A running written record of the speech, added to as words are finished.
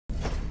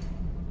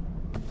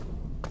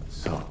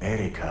So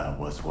Erika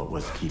was what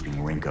was keeping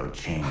Rinko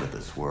chained to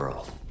this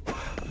world.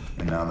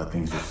 And now that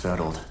things are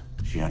settled,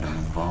 she had to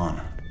move on.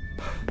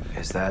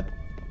 Is that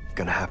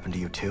gonna happen to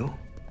you too?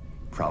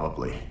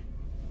 Probably.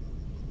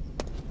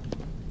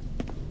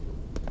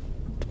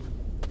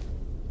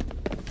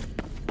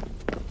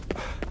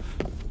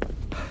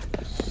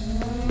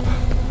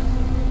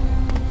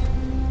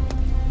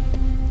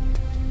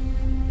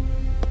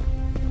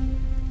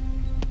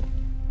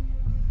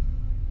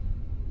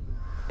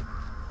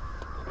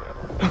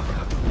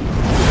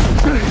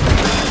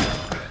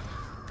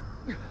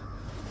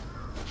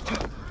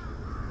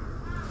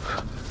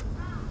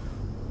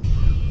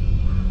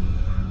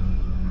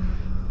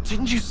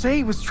 Didn't you say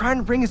he was trying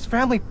to bring his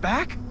family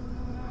back?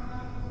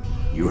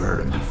 You heard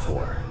him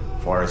before.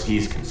 As far as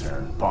he's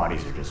concerned,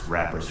 bodies are just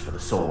wrappers for the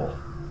soul.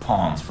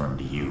 Pawns for him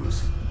to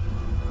use.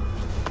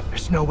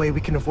 There's no way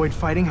we can avoid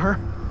fighting her?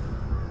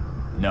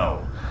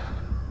 No.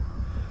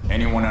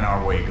 Anyone in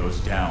our way goes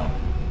down.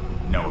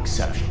 No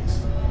exceptions.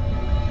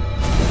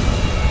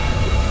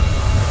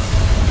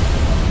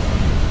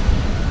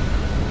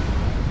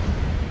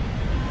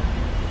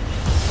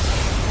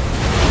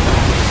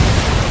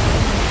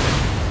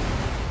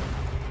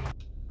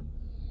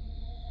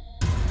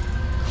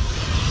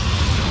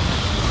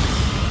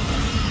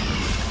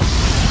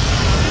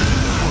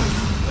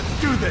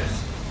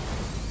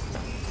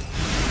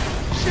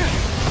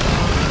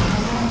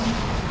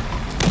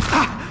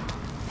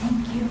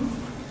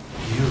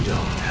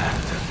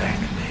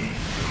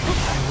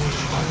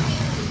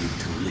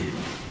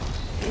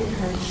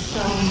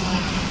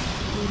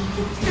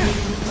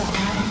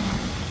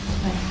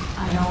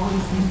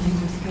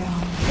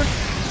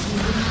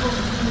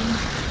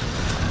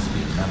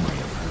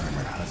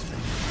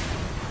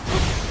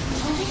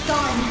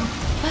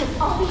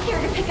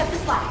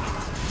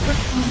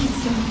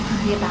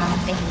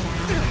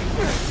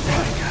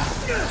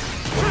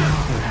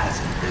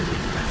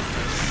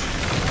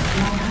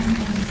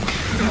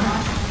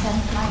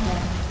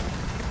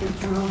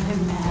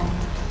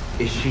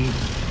 Is she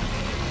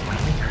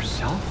blaming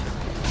herself?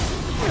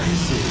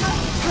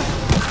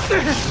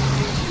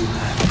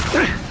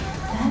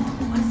 That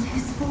was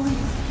his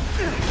voice.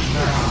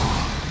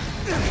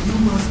 Now, you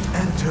must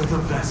enter the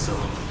vessel.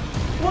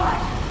 What?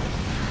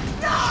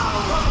 No!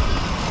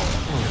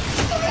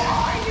 Who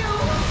are you?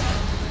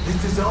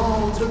 This is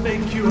all to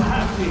make you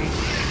happy.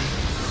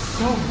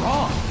 So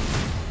wrong.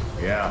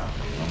 Yeah,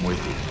 I'm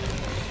with you.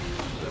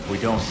 But if we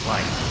don't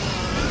fight,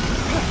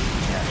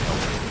 we can't help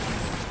it.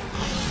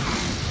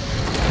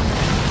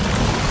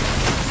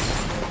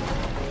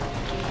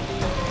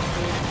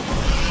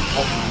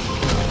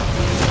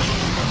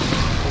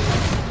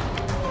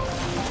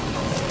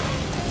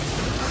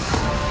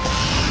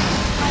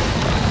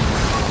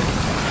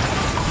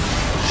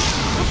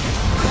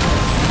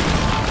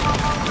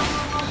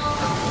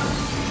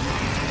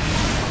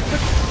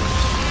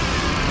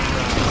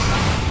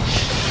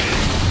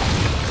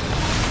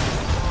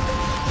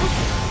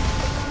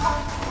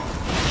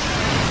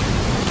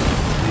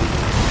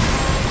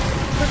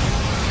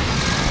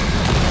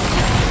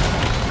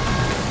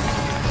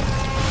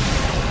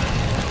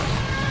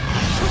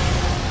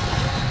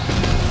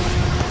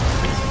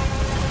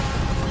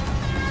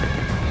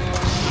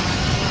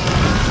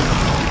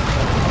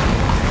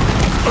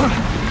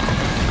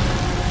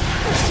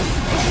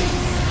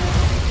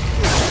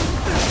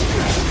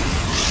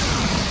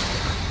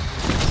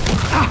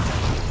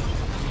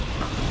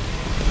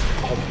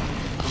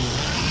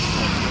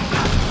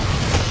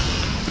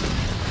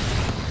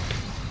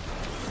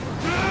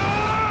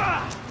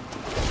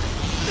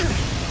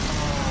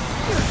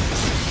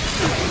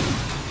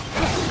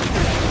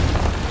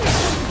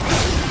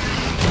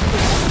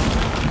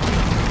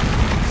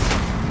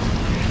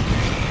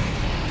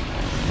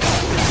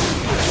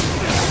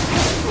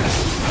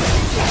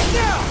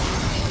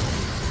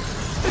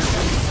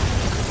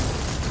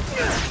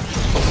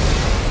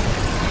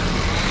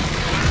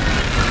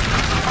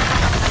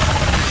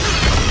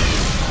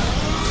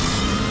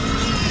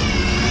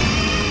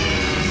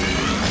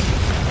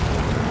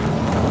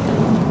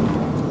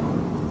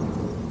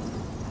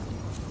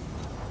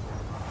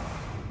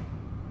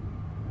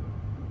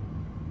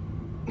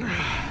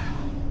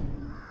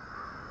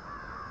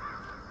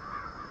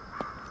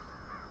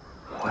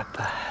 What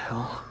the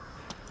hell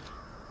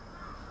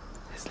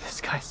is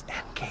this guy's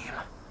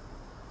endgame?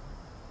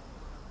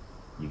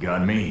 You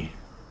got me.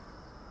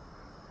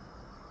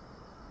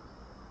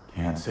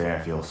 Can't say I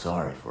feel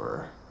sorry for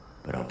her,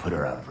 but I'll put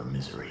her out of her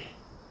misery.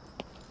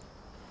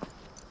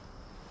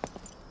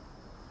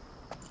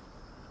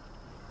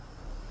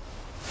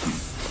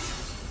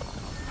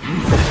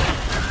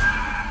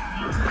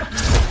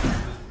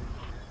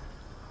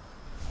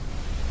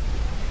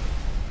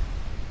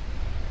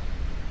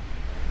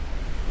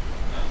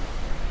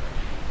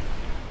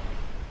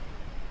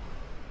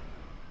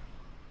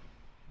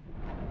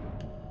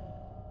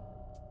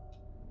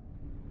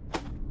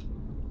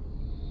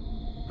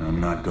 I'm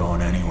not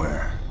going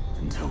anywhere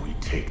until we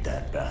take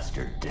that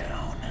bastard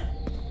down.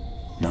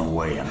 No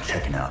way I'm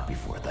checking out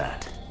before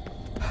that.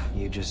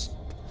 You just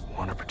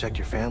want to protect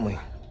your family,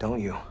 don't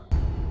you?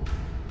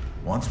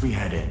 Once we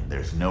head in,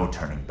 there's no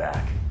turning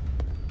back.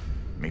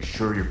 Make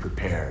sure you're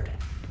prepared.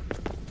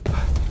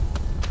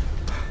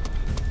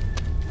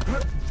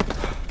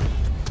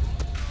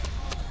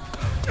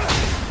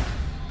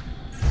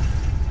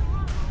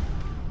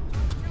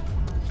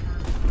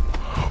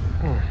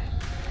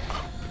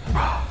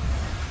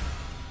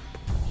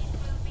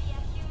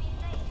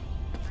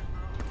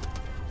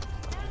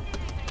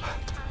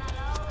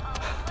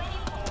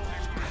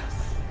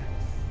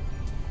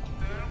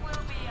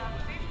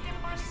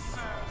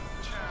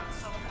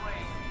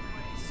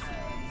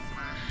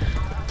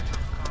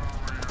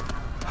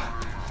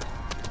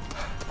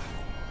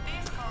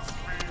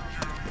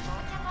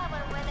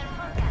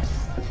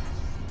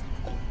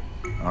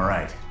 All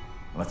right,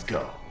 let's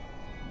go.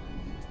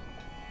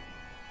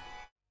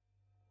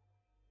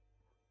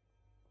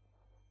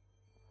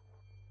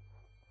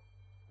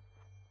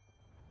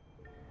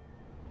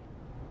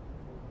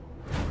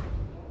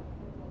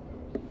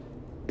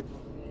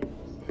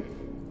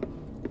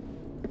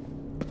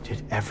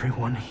 Did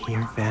everyone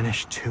here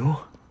vanish too?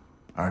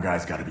 Our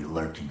guy's gotta be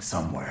lurking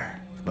somewhere.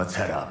 Let's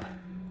head up.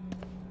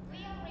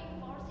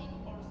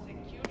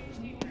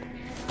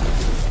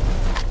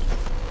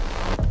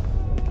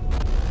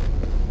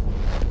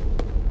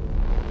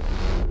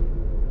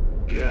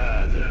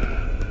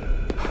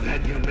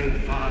 That you may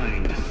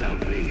find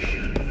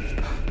salvation.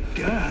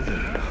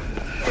 Gather,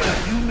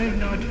 that you may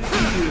not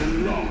feel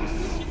loss.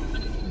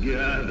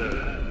 Gather,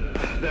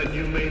 that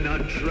you may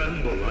not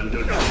tremble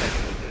under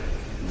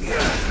death.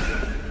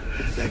 Gather,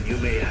 that you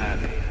may have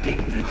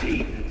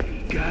dignity.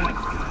 Gather,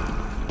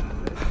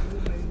 that you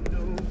may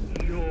know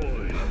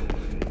joy.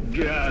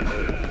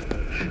 Gather,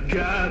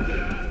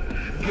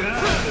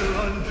 gather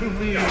unto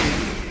me.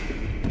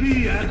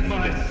 Be at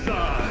my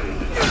side,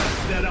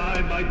 that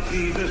I might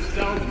be the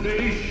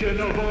salvation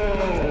of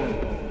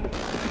all.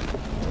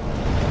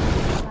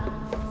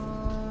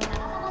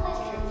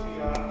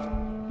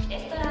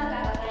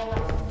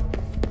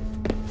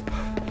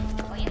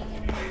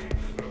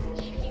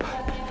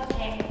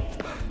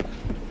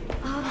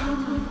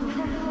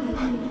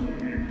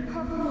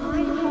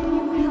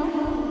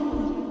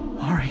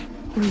 Mari,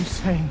 what are you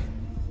saying?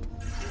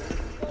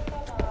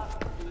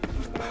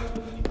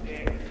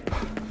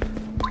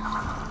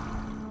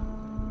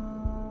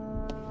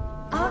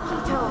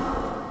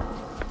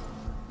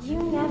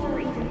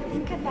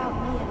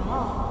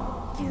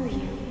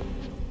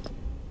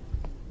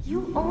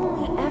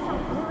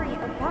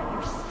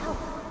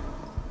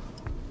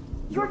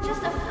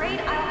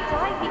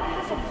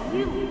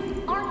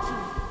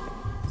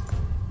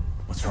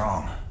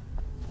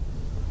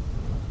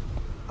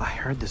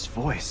 This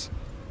voice.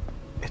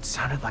 It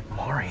sounded like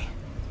Mari.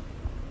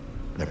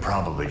 They're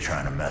probably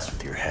trying to mess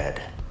with your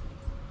head.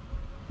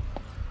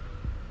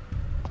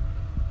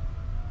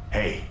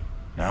 Hey,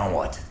 now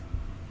what?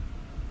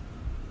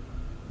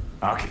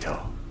 Akito.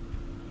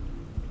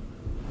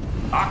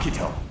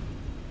 Akito!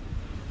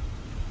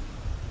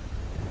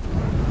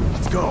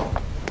 Let's go!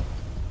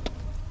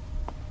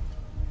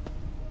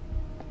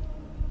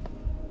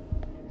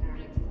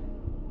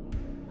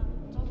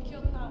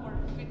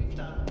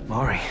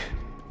 Mari.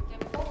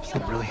 Is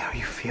that really how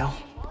you feel?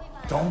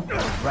 Don't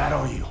let it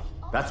rattle you.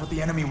 That's what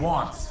the enemy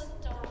wants.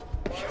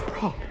 You're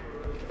wrong.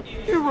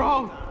 You're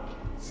wrong.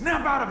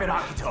 Snap out of it,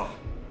 Akito!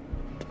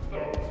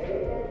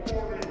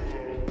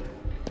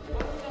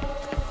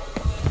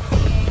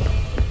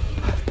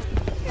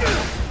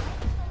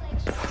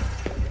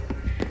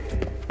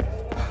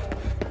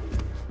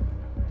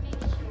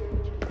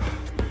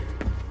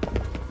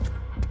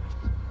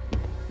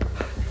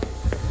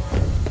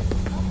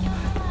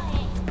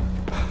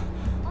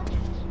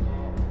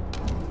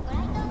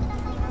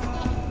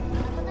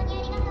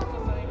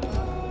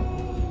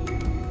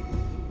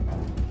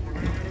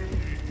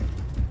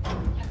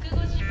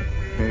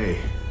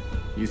 Hey,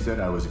 you said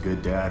I was a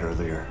good dad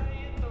earlier.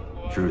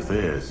 Truth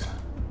is,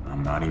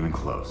 I'm not even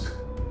close.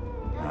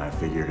 I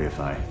figured if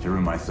I threw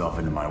myself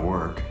into my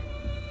work,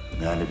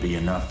 that'd be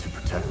enough to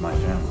protect my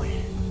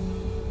family.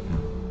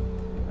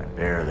 I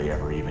barely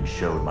ever even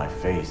showed my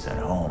face at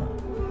home.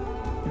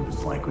 It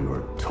was like we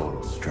were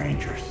total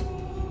strangers.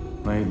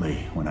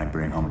 Lately, when I'd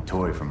bring home a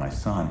toy for my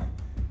son,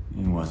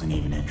 he wasn't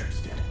even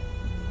interested.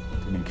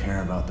 Didn't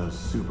care about those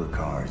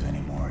supercars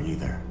anymore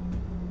either.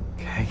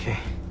 Okay.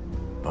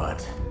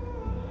 But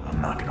I'm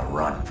not gonna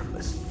run from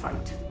this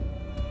fight.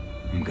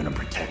 I'm gonna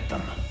protect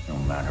them, no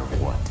matter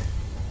what.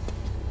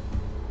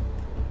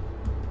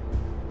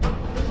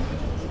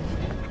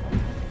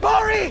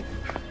 Mari!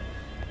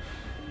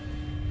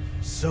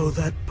 So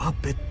that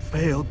puppet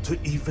failed to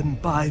even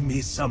buy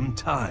me some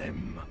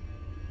time.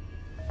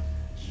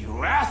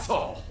 You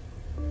asshole!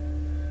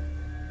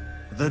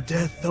 The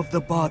death of the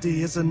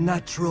body is a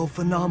natural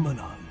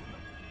phenomenon.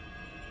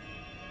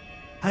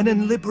 And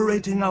in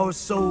liberating our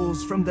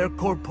souls from their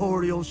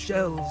corporeal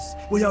shells,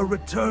 we are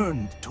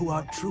returned to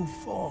our true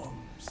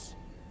forms.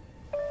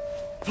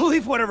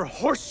 Believe whatever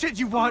horse shit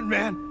you want,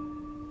 man.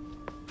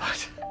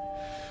 But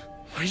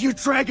when you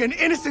dragging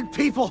innocent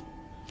people,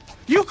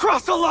 you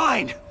cross a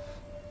line!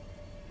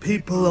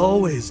 People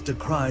always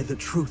decry the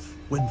truth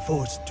when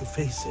forced to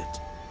face it.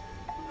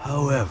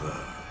 However,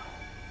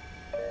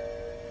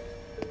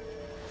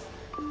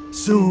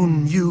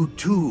 soon you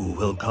too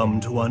will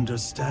come to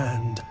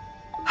understand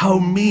how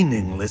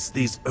meaningless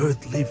these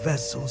earthly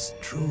vessels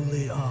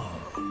truly are.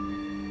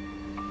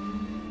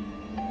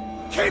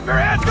 Keep your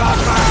hands off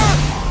her!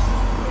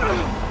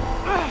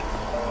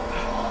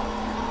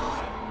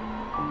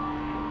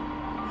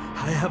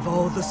 I have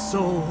all the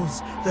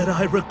souls that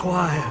I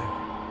require.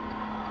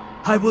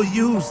 I will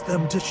use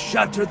them to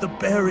shatter the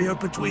barrier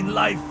between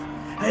life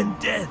and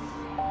death.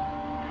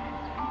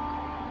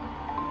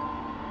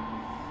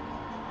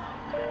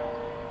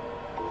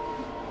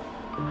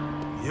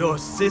 Your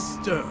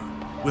sister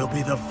will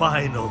be the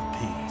final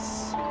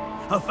piece.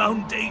 A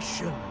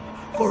foundation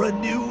for a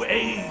new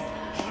age.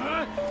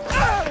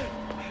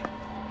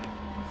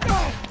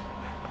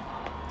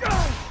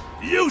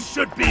 You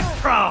should be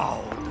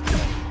proud.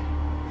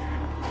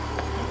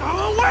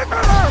 Away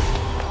from her!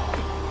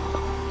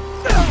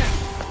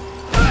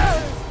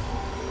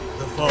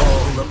 The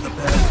fall of the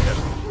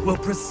barrier will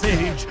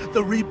presage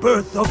the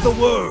rebirth of the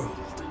world.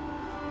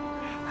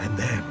 And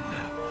then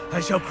I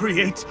shall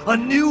create a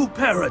new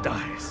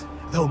paradise,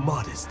 though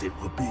modest it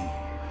will be.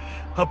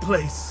 A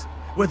place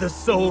where the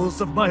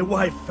souls of my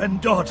wife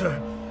and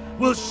daughter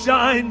will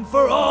shine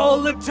for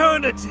all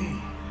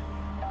eternity.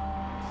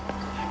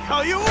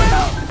 How you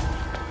will!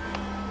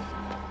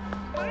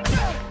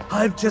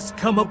 I've just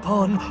come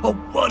upon a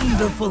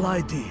wonderful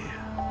idea.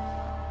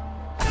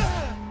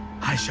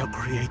 I shall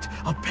create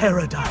a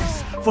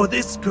paradise for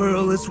this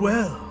girl as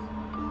well.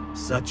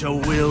 Such a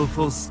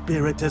willful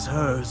spirit as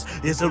hers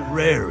is a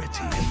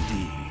rarity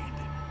indeed.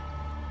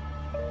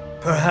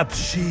 Perhaps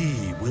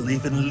she will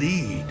even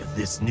lead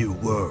this new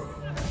world.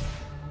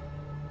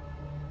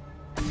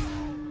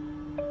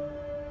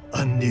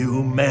 A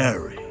new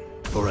Mary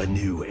for a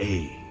new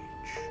age.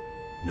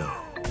 No,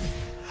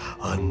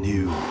 a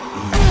new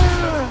Eve.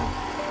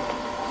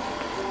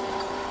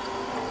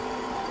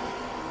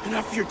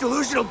 Enough of your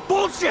delusional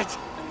bullshit!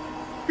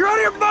 You're out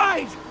of your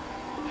mind!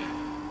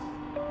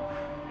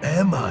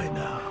 Am I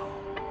now?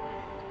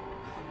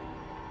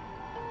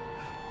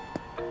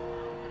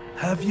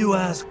 Have you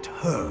asked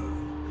her?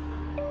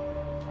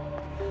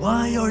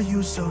 Why are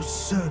you so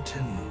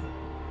certain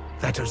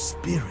that her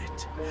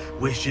spirit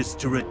wishes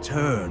to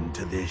return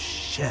to this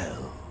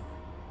shell?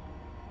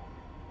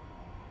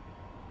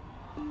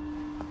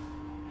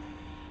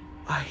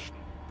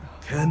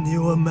 Can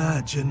you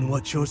imagine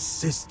what your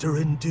sister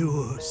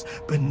endures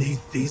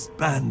beneath these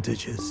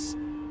bandages?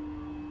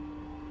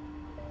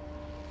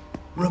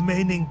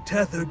 Remaining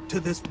tethered to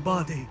this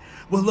body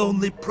will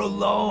only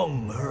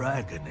prolong her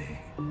agony.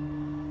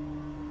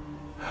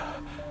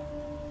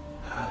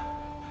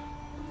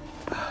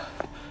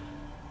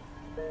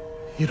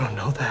 You don't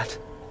know that.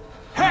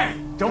 Hey!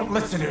 Don't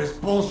listen to his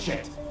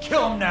bullshit!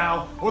 Kill him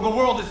now, or the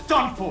world is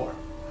done for!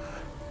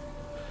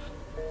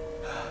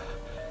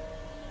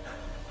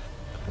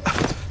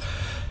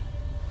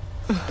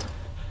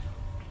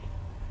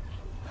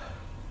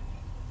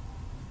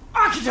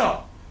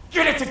 Akito!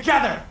 Get it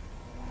together!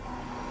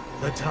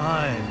 The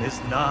time is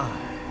nigh.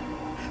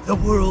 The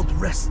world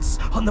rests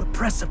on the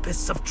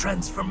precipice of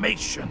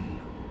transformation.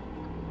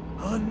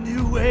 A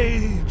new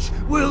age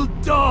will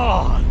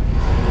dawn!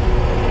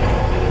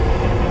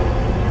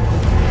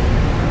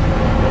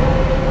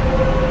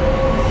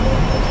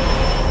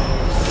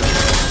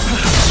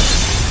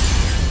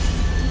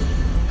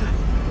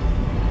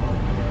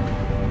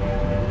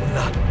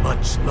 Not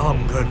much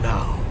longer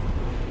now.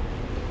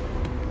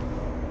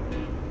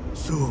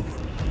 Soon,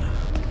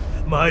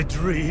 my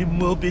dream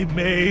will be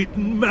made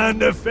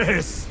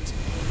manifest.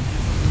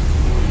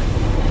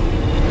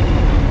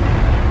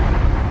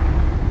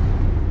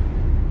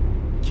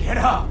 Get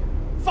up!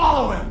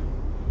 Follow him!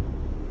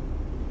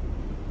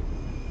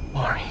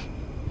 Mari,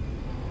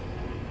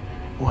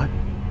 what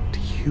do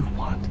you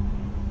want?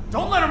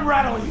 Don't let him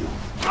rattle you!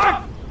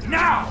 Up!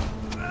 Now!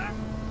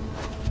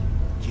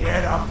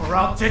 Get up or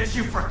I'll ditch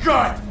you for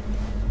good!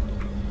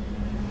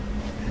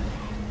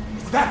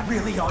 Is that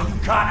really all you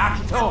got,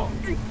 Akito?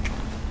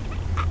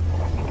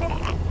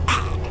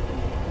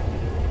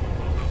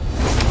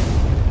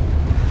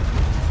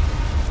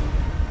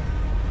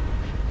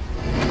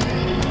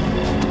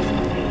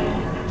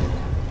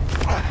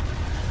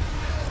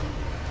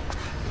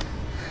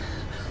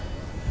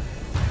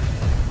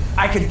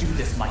 I can do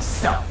this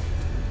myself.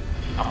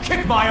 I'll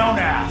kick my own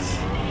ass.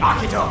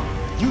 Akito,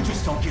 you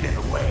just don't get in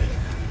the way.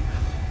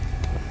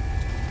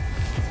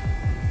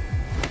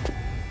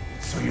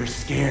 So you're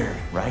scared,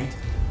 right?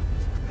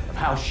 Of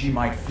how she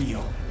might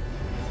feel.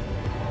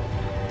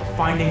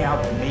 Finding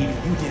out that maybe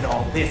you did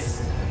all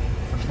this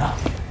for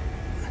nothing.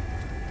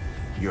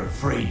 You're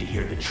afraid to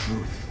hear the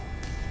truth.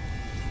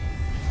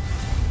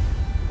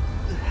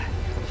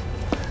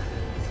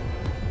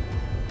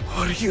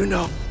 What do you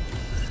know?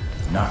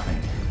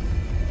 Nothing.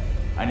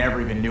 I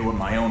never even knew what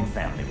my own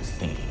family was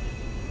thinking.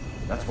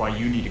 That's why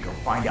you need to go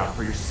find out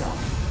for yourself.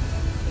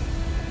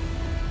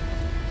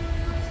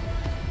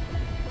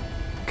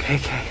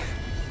 KK.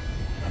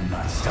 I'm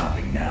not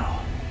stopping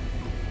now.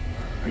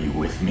 Are you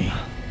with me?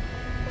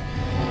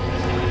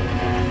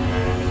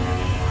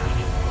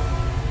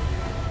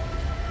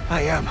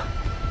 I am.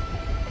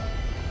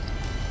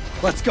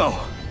 Let's go.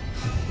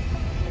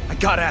 I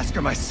gotta ask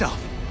her myself.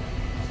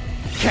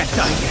 Can't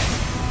die yet.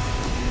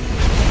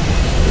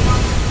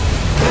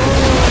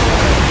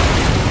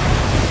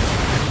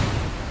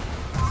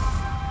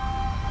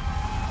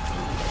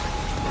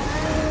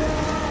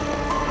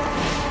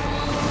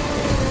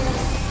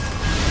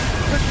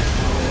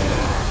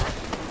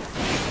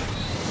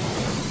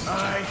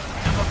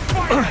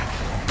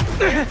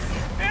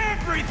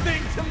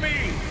 Everything to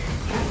me!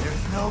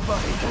 There's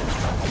nobody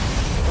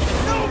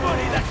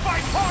that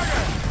fights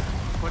harder!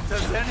 But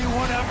does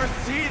anyone ever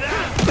see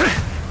that?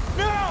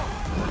 No!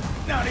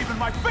 Not even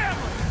my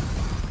family!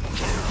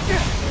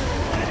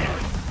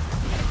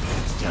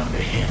 It's down to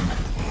him.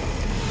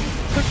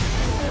 He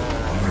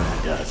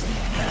really does need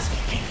an ass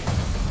kicking.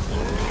 I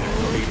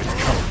believe it's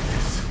coming to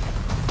this.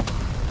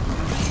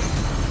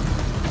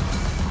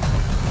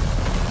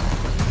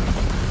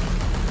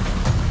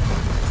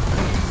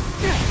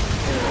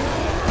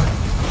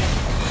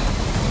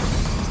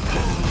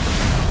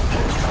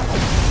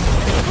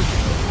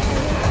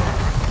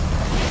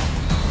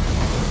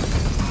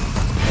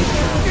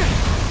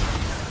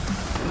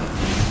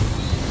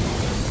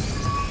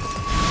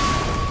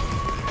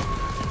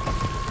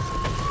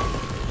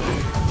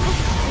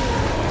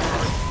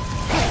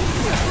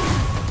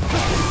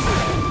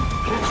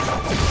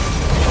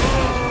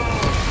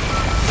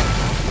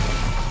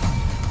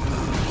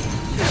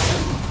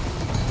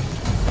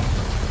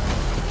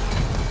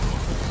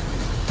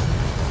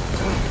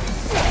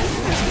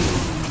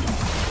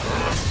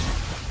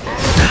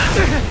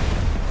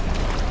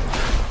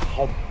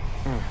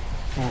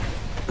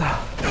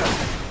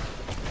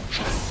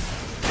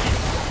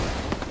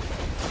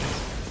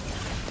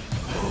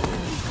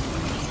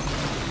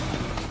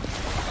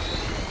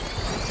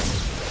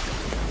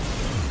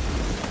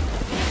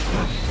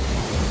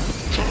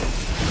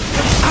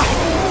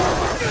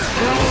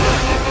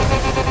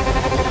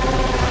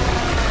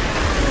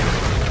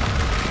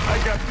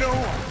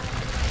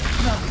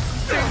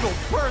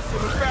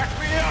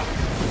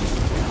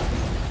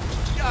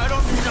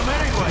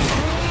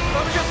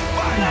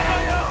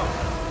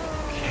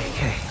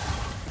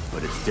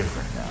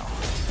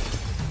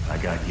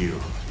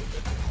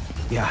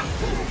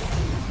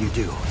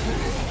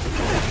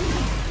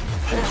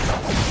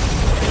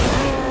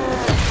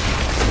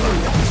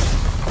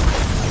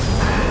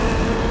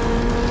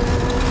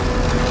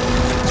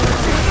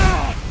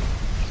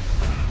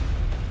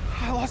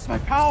 My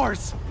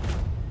powers!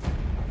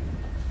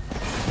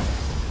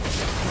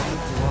 What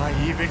do I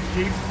even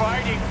keep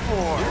fighting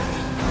for?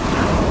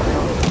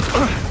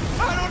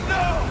 I don't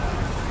know!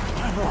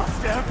 I've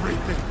lost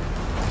everything!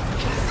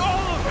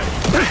 All of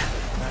it!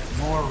 That's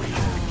more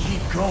reason to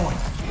keep going.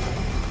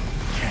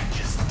 You can't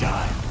just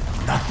die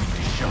with nothing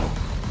to show.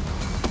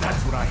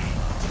 That's what I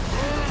hate.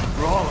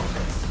 For all of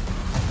this.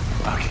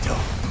 Akito,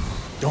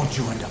 don't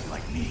you end up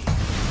like me.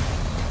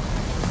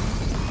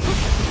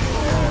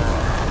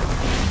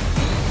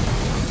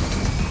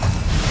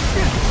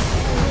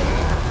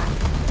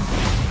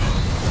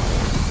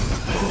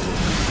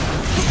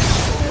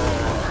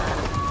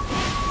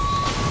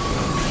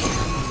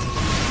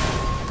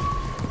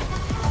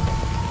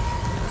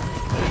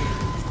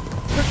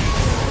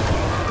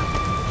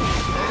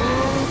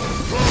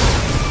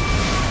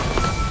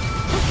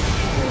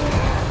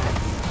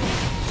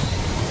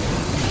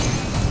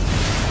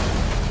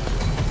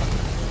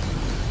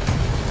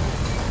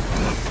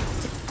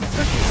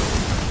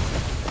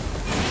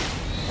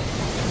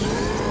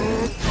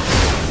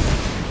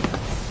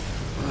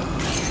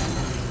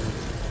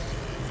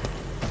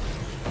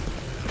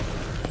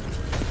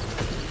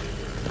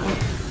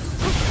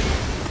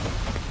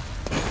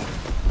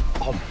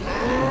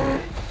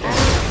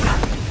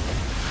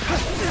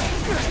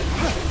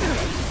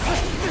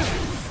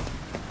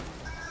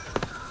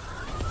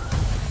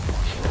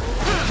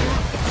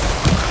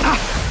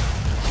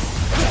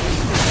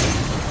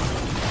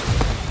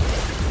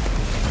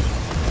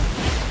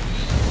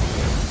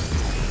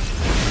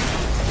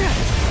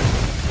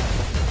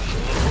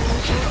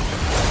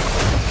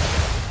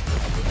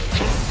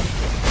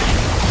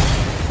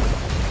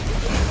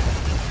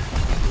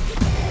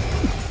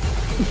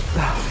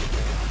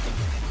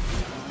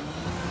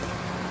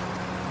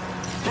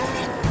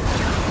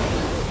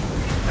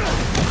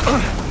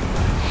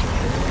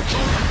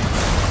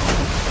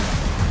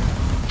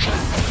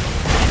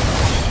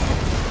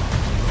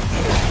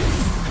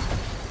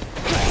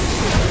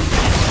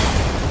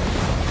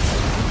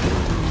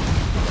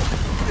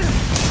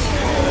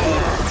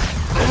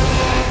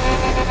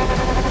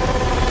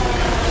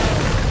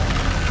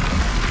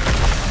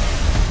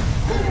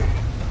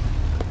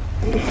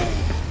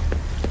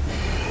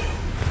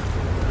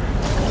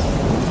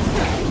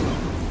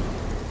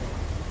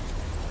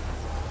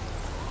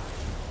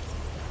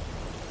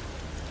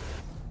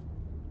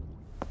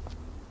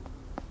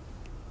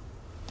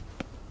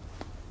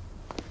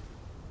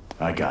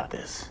 I got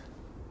this.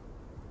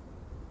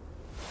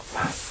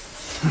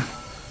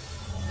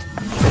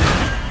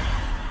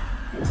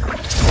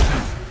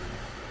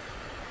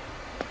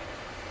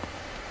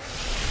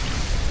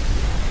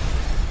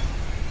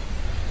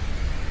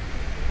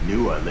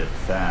 lived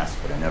fast,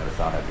 but I never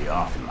thought I'd be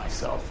offing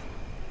myself.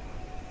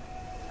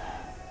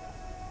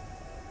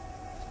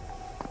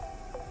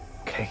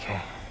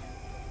 KK.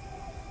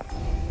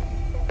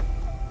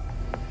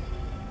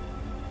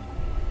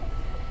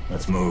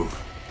 Let's move.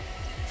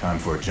 Time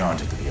for a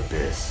jaunt into the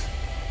abyss.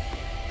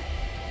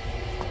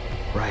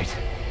 Right.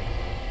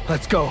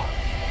 Let's go.